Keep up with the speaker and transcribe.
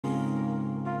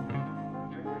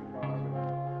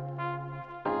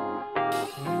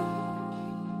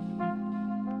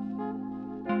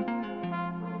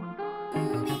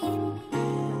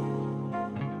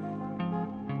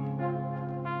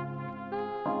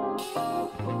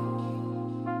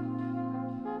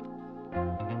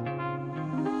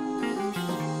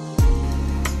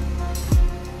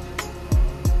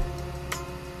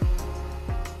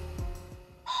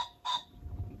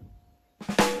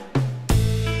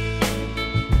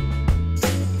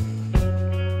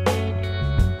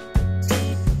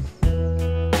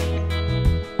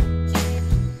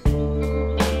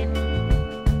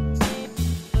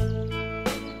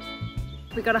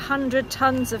We got 100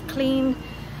 tons of clean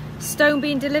stone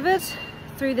being delivered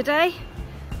through the day.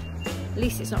 At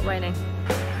least it's not raining.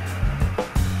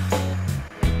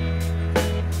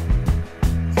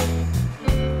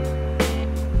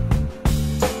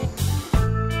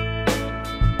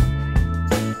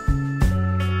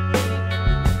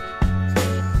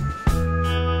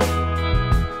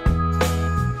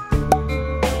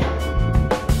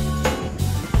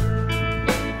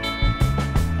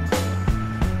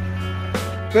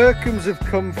 Burkhams have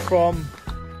come from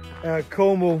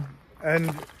Cornwall,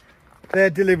 and they're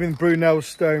delivering Brunel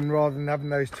stone rather than having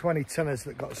those 20 tonners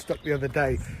that got stuck the other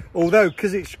day. Although,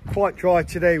 because it's quite dry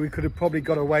today, we could have probably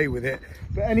got away with it.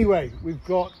 But anyway, we've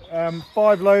got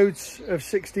 5 loads of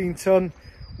 16 ton,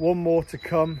 1 more to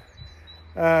come.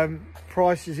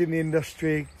 Prices in the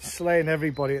industry slaying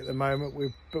everybody at the moment,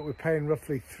 but we're paying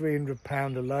roughly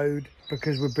 £300 a load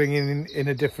because we're bringing in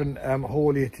a different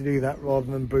haulier to do that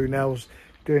rather than Brunel's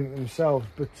doing it themselves.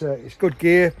 But it's good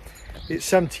gear. It's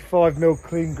 75mm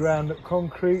clean ground up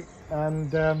concrete,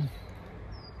 and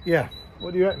yeah,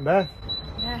 what do you reckon, Beth?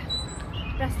 Yeah,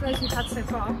 best loads we've had so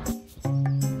far.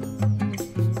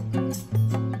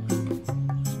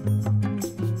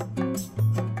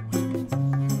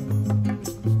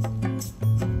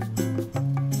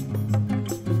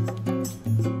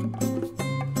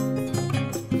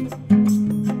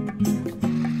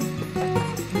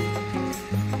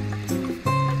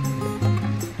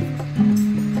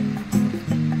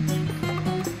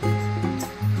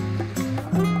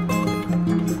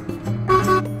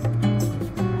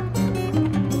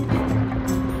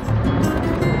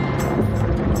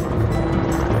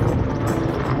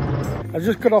 I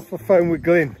just got off the phone with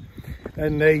Glyn,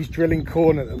 and he's drilling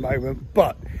corn at the moment,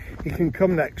 but he can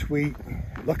come next week,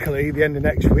 luckily the end of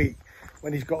next week,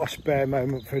 when he's got a spare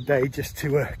moment for a day, just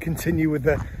to continue with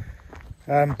the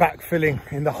backfilling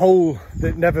in the hole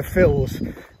that never fills,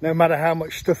 no matter how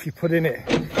much stuff you put in it.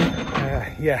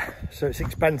 Yeah, so it's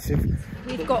expensive.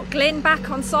 We've got Glyn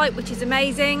back on site, which is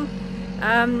amazing.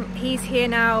 He's here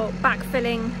now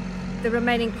backfilling the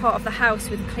remaining part of the house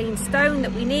with clean stone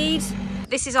that we need.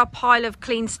 This is our pile of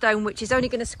clean stone, which is only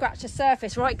going to scratch the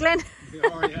surface, right, Glyn?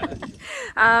 Oh,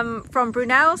 yeah. From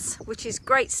Brunel's, which is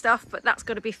great stuff, but that's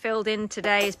got to be filled in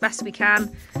today as best we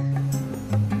can.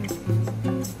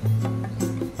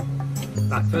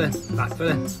 Backfilling,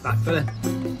 backfilling, backfilling.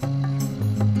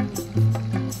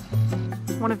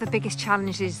 One of the biggest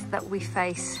challenges that we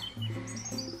face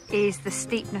is the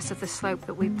steepness of the slope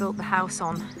that we've built the house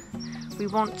on. We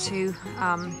want to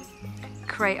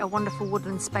create a wonderful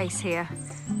woodland space here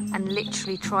and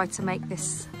literally try to make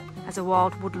this as a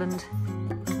wild woodland.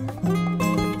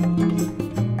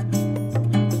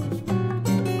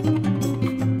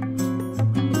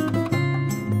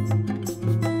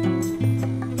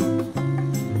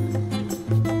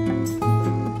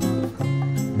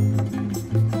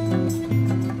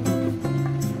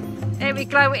 There we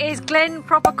go, it is Glyn,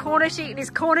 proper Cornish, eating his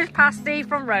Cornish pasty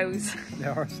from Rose.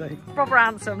 Proper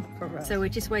handsome. So we're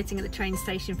just waiting at the train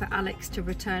station for Alex to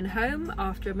return home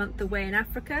after a month away in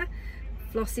Africa.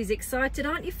 Flossie's excited,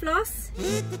 aren't you, Floss?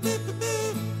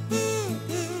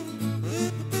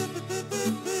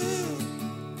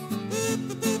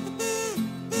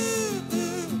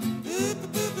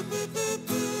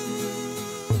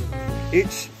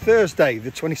 It's Thursday,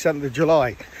 the 27th of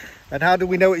July. And how do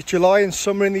we know it's July and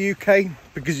summer in the UK?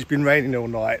 Because it's been raining all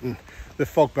night and the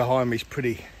fog behind me is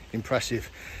pretty impressive.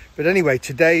 But anyway,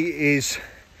 today is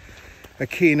a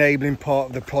key enabling part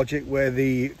of the project where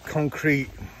the concrete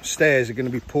stairs are going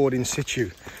to be poured in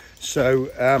situ. So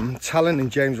Talon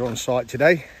and James are on site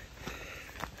today,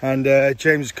 and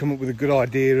James has come up with a good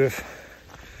idea of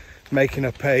making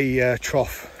up a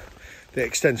trough that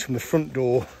extends from the front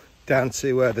door down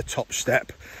to the top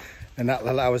step, and that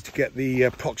will allow us to get the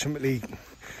approximately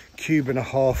 1.5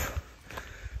 cubes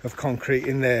of concrete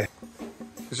in there.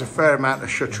 There's a fair amount of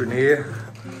shuttering here,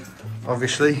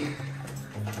 obviously.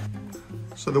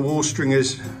 So the wall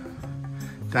stringers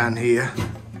down here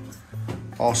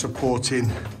are supporting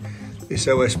this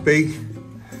OSB,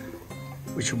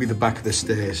 which will be the back of the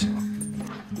stairs.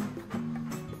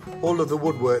 All of the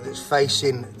woodwork that's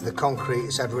facing the concrete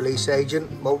has had release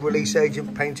agent, mold release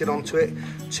agent painted onto it,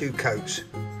 2 coats,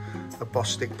 a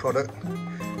Bostik product,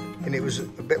 and it was a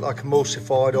bit like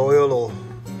emulsified oil or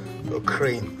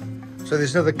cream. So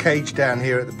there's another cage down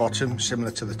here at the bottom,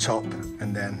 similar to the top,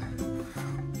 and then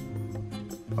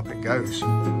up it goes.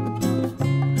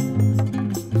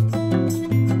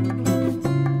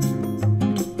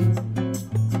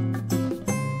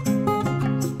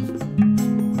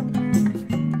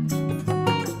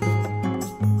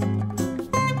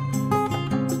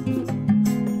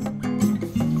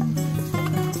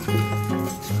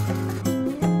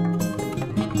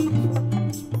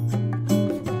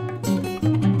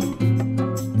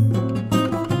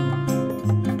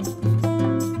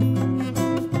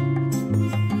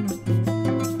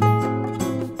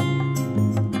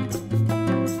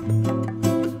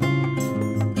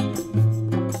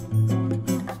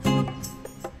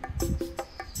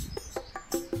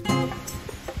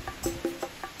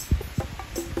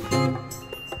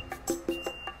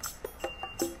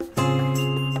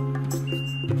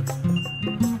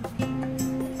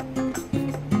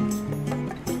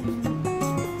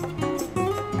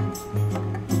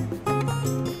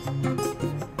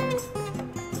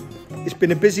 It's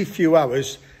been a busy few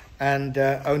hours, and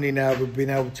only now we've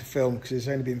been able to film because there's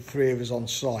only been 3 of us on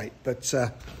site. But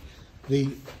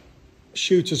the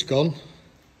shooter's gone,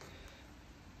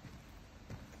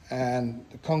 and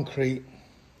the concrete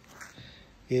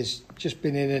is just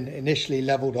been in and initially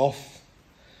levelled off,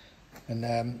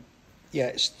 and yeah,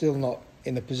 it's still not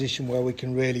in a position where we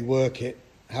can really work it.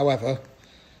 However,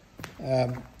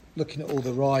 looking at all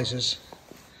the risers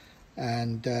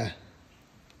and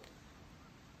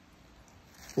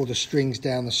all the strings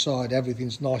down the side,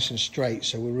 everything's nice and straight,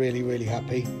 so we're really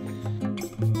happy.